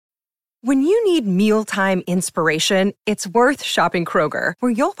When you need mealtime inspiration, it's worth shopping Kroger,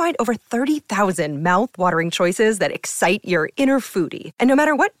 where you'll find over 30,000 mouth-watering choices that excite your inner foodie. And no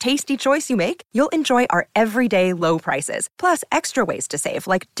matter what tasty choice you make, you'll enjoy our everyday low prices, plus extra ways to save,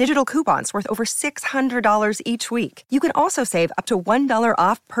 like digital coupons worth over $600 each week. You can also save up to $1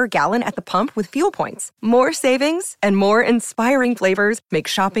 off per gallon at the pump with fuel points. More savings and more inspiring flavors make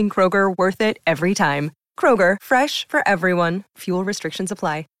shopping Kroger worth it every time. Kroger, fresh for everyone. Fuel restrictions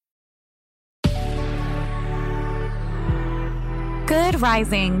apply. Good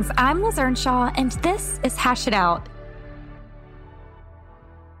risings. I'm Liz Earnshaw, and this is Hash It Out.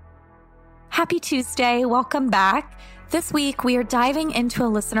 Happy Tuesday. Welcome back. This week, we are diving into a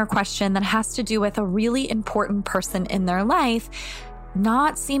listener question that has to do with a really important person in their life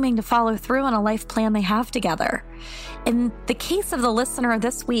not seeming to follow through on a life plan they have together. In the case of the listener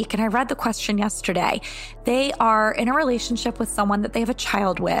this week, and I read the question yesterday, they are in a relationship with someone that they have a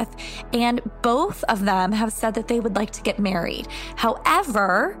child with, and both of them have said that they would like to get married.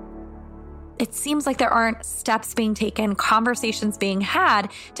 However, it seems like there aren't steps being taken, conversations being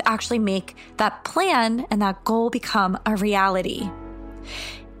had to actually make that plan and that goal become a reality.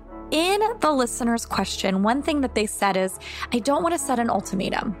 In the listener's question, one thing that they said is, I don't want to set an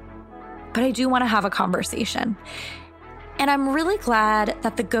ultimatum, but I do want to have a conversation. And I'm really glad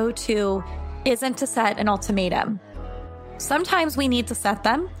that the go-to isn't to set an ultimatum. Sometimes we need to set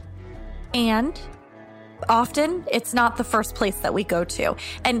them, and often it's not the first place that we go to.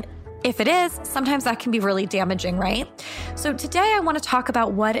 And if it is, sometimes that can be really damaging, right? So today I want to talk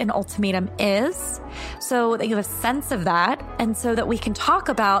about what an ultimatum is so that you have a sense of that, and so that we can talk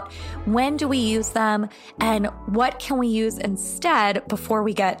about when do we use them and what can we use instead before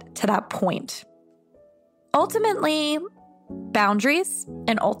we get to that point. Ultimately, boundaries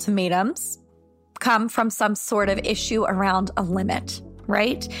and ultimatums come from some sort of issue around a limit,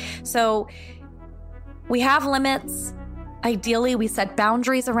 right? So we have limits. Ideally, we set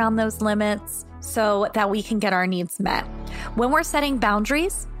boundaries around those limits so that we can get our needs met. When we're setting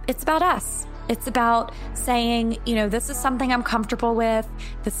boundaries, it's about us. It's about saying, this is something I'm comfortable with.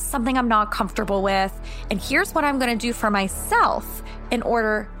 This is something I'm not comfortable with. And here's what I'm going to do for myself in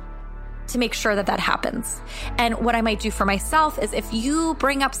order to make sure that that happens. And what I might do for myself is if you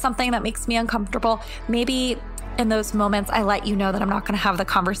bring up something that makes me uncomfortable, maybe in those moments, I let you know that I'm not going to have the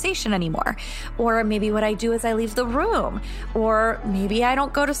conversation anymore. Or maybe what I do is I leave the room. Or maybe I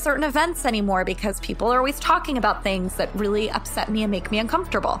don't go to certain events anymore because people are always talking about things that really upset me and make me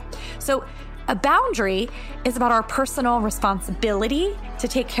uncomfortable. So a boundary is about our personal responsibility to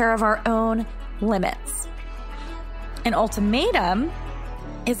take care of our own limits. An ultimatum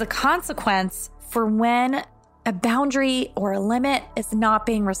is a consequence for when a boundary or a limit is not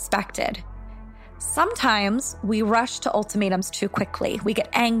being respected. Sometimes we rush to ultimatums too quickly. We get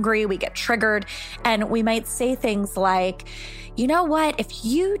angry, we get triggered, and we might say things like, you know what, if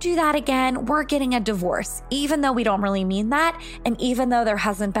you do that again, we're getting a divorce, even though we don't really mean that, and even though there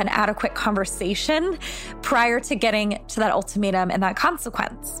hasn't been adequate conversation prior to getting to that ultimatum and that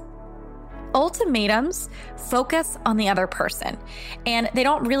consequence. Ultimatums focus on the other person, and they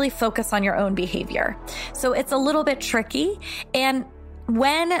don't really focus on your own behavior. So it's a little bit tricky, and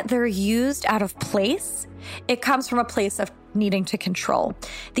when they're used out of place, it comes from a place of needing to control.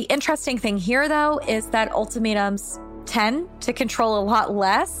 The interesting thing here, though, is that ultimatums tend to control a lot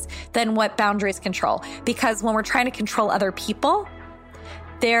less than what boundaries control. Because when we're trying to control other people,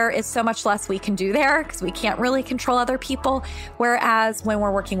 there is so much less we can do there because we can't really control other people. Whereas when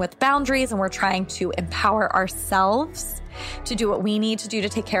we're working with boundaries and we're trying to empower ourselves to do what we need to do to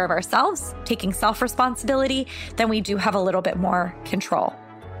take care of ourselves, taking self-responsibility, then we do have a little bit more control.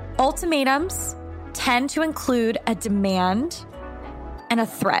 Ultimatums tend to include a demand and a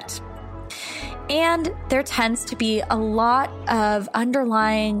threat. And there tends to be a lot of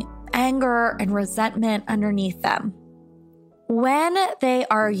underlying anger and resentment underneath them. When they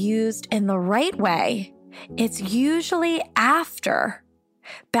are used in the right way, it's usually after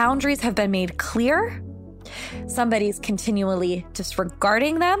boundaries have been made clear, somebody's continually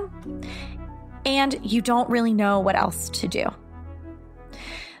disregarding them, and you don't really know what else to do.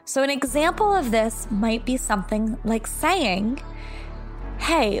 So an example of this might be something like saying,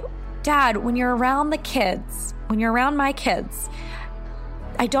 hey, Dad, when you're around my kids,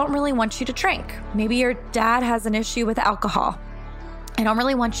 I don't really want you to drink. Maybe your dad has an issue with alcohol. I don't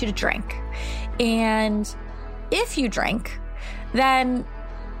really want you to drink. And if you drink, then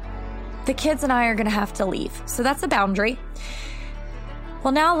the kids and I are going to have to leave. So that's a boundary.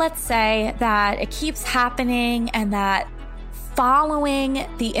 Well, now let's say that it keeps happening and that following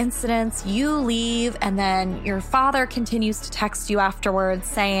the incidents, you leave, and then your father continues to text you afterwards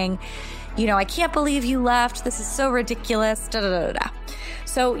saying, I can't believe you left. This is so ridiculous. Da, da, da, da.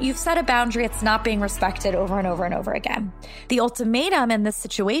 So you've set a boundary. It's not being respected over and over and over again. The ultimatum in this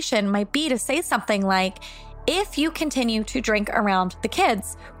situation might be to say something like, if you continue to drink around the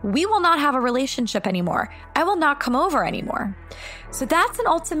kids, we will not have a relationship anymore. I will not come over anymore. So that's an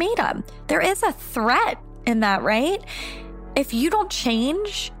ultimatum. There is a threat in that, right? If you don't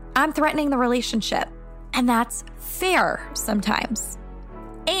change, I'm threatening the relationship. And that's fair sometimes.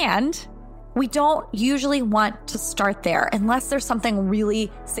 And we don't usually want to start there unless there's something really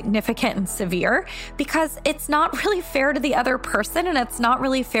significant and severe, because it's not really fair to the other person and it's not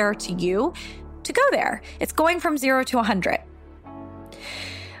really fair to you to go there. It's going from 0 to 100.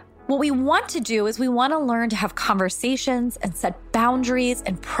 What we want to do is we want to learn to have conversations and set boundaries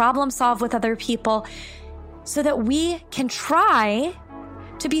and problem solve with other people so that we can try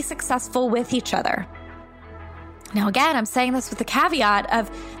to be successful with each other. Now, again, I'm saying this with the caveat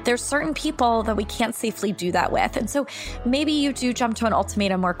of there's certain people that we can't safely do that with. And so maybe you do jump to an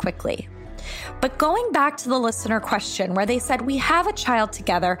ultimatum more quickly. But going back to the listener question where they said, we have a child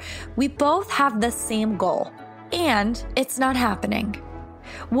together, we both have the same goal, and it's not happening.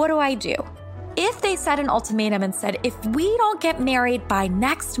 What do I do? If they set an ultimatum and said, if we don't get married by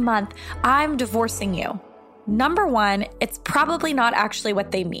next month, I'm divorcing you. Number one, it's probably not actually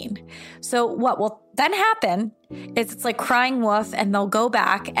what they mean. So what will then happen is it's like crying wolf, and they'll go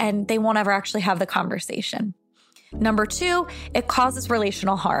back and they won't ever actually have the conversation. Number two, it causes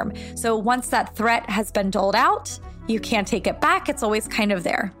relational harm. So once that threat has been doled out, you can't take it back. It's always kind of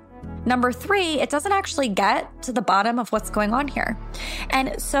there. Number three, it doesn't actually get to the bottom of what's going on here.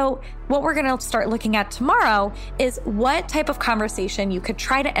 And so what we're going to start looking at tomorrow is what type of conversation you could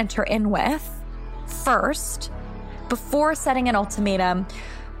try to enter in with first before setting an ultimatum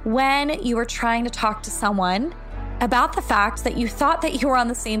when you were trying to talk to someone about the fact that you thought that you were on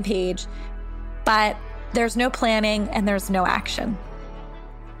the same page, but there's no planning and there's no action.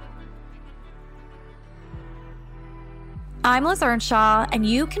 I'm Liz Earnshaw, and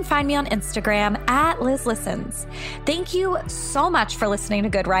you can find me on Instagram at Liz Listens. Thank you so much for listening to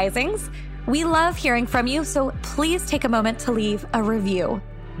Good Risings. We love hearing from you, so please take a moment to leave a review.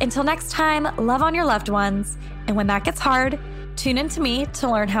 Until next time, love on your loved ones. And when that gets hard, tune in to me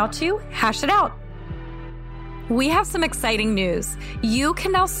to learn how to hash it out. We have some exciting news. You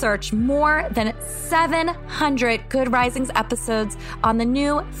can now search more than 700 Good Risings episodes on the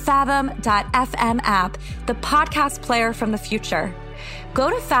new Fathom.fm app, the podcast player from the future. Go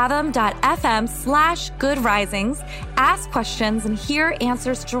to fathom.fm/Good Risings, ask questions, and hear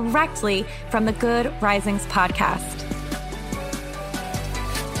answers directly from the Good Risings podcast.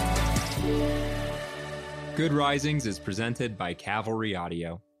 Good Risings is presented by Cavalry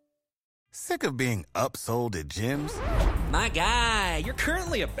Audio. Sick of being upsold at gyms? My guy, you're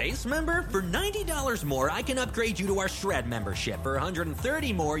currently a base member? For $90 more, I can upgrade you to our Shred membership. For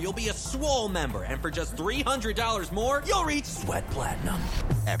 $130 more, you'll be a Swole member. And for just $300 more, you'll reach Sweat Platinum.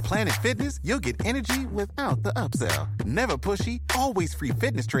 At Planet Fitness, you'll get energy without the upsell. Never pushy, always free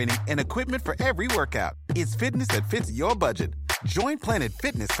fitness training and equipment for every workout. It's fitness that fits your budget. Join Planet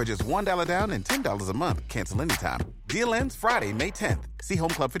Fitness for just $1 down and $10 a month. Cancel anytime. Deal ends Friday, May 10th. See Home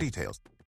Club for details.